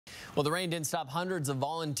Well, the rain didn't stop hundreds of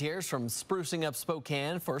volunteers from sprucing up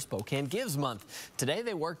Spokane for Spokane Gives Month. Today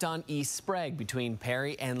they worked on East Sprague between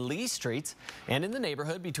Perry and Lee Streets and in the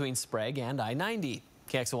neighborhood between Sprague and I-90.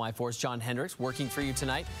 KXLY 4's John Hendricks working for you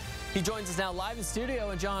tonight. He joins us now live in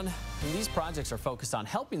studio. And John, these projects are focused on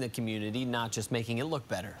helping the community, not just making it look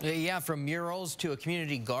better. Yeah, from murals to a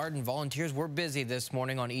community garden, volunteers were busy this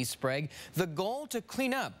morning on East Sprague. The goal to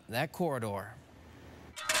clean up that corridor.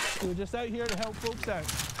 We're just out here to help folks out.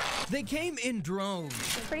 They came in droves.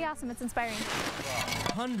 It's pretty awesome. It's inspiring.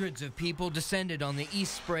 Hundreds of people descended on the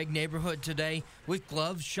East Sprague neighborhood today with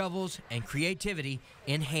gloves, shovels, and creativity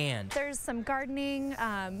in hand. There's some gardening,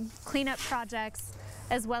 cleanup projects,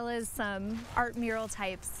 as well as some art mural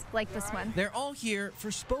types like this one. They're all here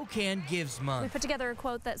for Spokane Gives Month. We put together a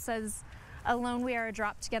quote that says, "Alone we are a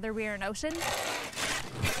drop, together we are an ocean."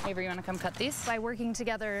 Avery, you want to come cut these? By working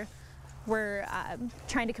together, we're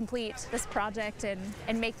trying to complete this project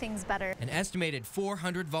and make things better. An estimated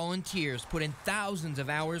 400 volunteers put in thousands of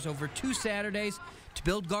hours over 2 Saturdays to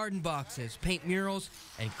build garden boxes, paint murals,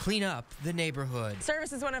 and clean up the neighborhood.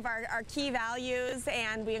 Service is one of our key values,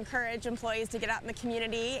 and we encourage employees to get out in the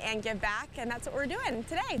community and give back, and that's what we're doing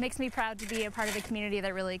today. It makes me proud to be a part of a community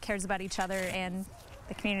that really cares about each other and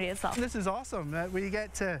the community itself. This is awesome that we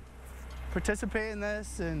get to participate in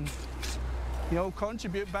this and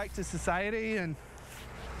contribute back to society, and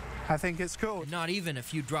I think it's cool. Not even a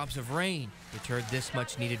few drops of rain deterred this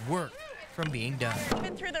much needed work from being done.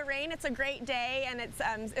 Even through the rain, it's a great day, and it's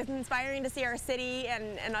inspiring to see our city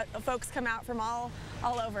and folks come out from all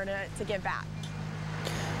over to give back.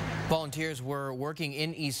 Volunteers were working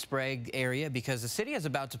in East Sprague area because the city is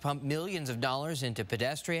about to pump millions of dollars into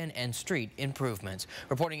pedestrian and street improvements.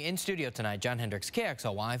 Reporting in studio tonight, John Hendricks,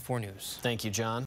 KXLY 4 News. Thank you, John.